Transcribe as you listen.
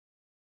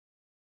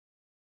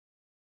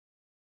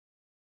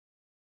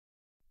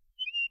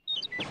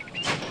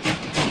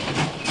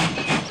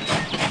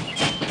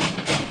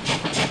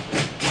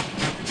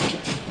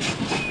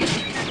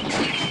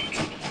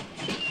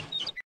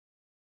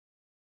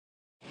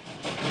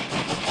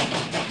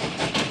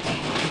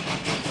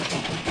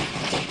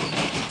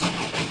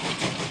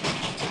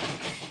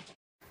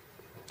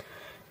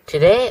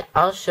Today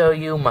I'll show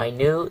you my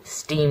new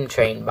steam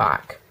train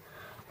MOC.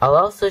 I'll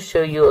also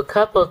show you a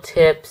couple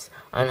tips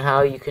on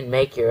how you can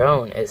make your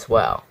own as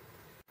well.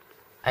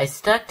 I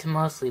stuck to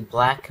mostly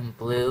black and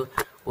blue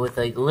with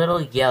a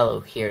little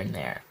yellow here and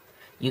there.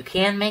 You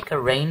can make a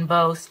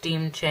rainbow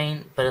steam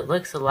train, but it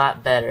looks a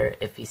lot better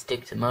if you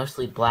stick to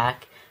mostly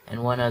black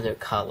and one other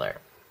color.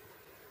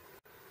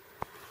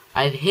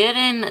 I've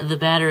hidden the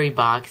battery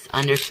box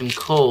under some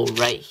coal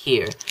right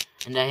here,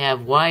 and I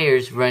have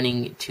wires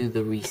running to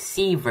the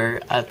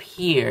receiver up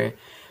here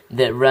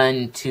that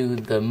run to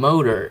the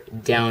motor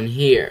down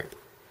here.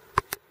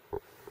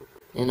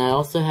 And I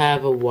also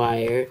have a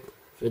wire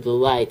for the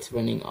lights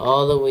running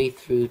all the way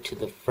through to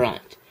the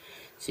front,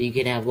 so you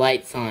can have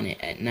lights on it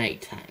at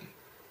nighttime.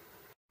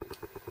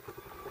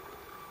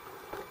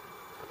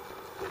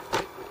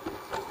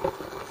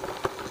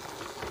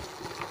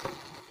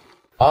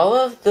 All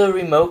of the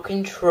remote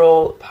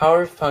control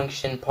power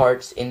function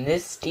parts in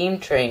this steam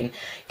train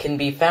can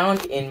be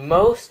found in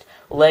most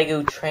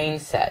LEGO train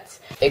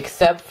sets,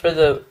 except for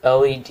the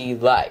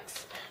LED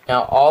lights.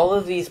 Now all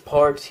of these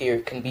parts here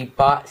can be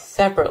bought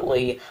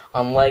separately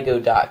on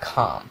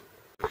lego.com.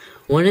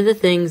 One of the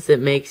things that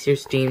makes your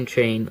steam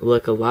train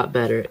look a lot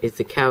better is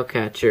the cow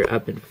catcher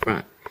up in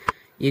front.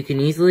 You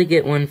can easily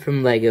get one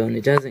from LEGO and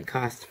it doesn't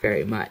cost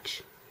very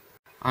much.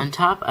 On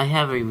top I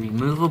have a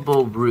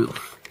removable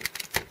roof.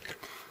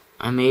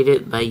 I made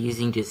it by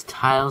using just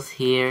tiles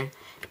here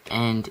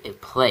and a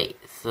plate,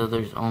 so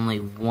there's only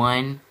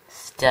one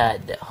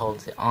stud that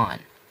holds it on.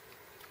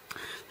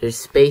 There's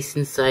space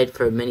inside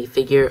for a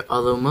minifigure,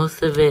 although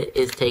most of it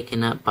is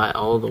taken up by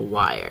all the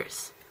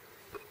wires.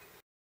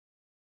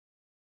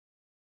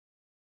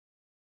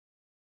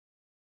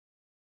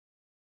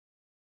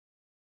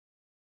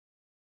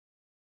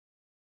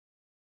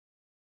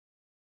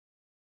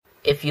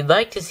 If you'd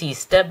like to see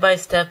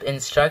step-by-step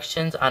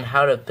instructions on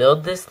how to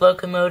build this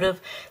locomotive,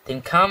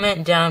 then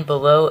comment down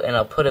below and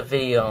I'll put a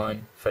video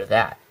on for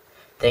that.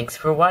 Thanks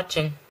for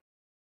watching.